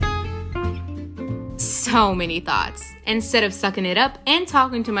so many thoughts. Instead of sucking it up and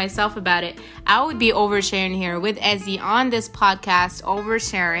talking to myself about it, I would be oversharing here with Ezzy on this podcast,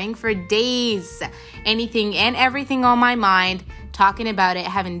 oversharing for days. Anything and everything on my mind, talking about it,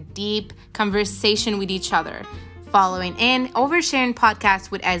 having deep conversation with each other, following and oversharing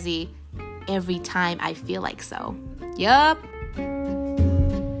podcasts with Ezzy every time I feel like so. Yup.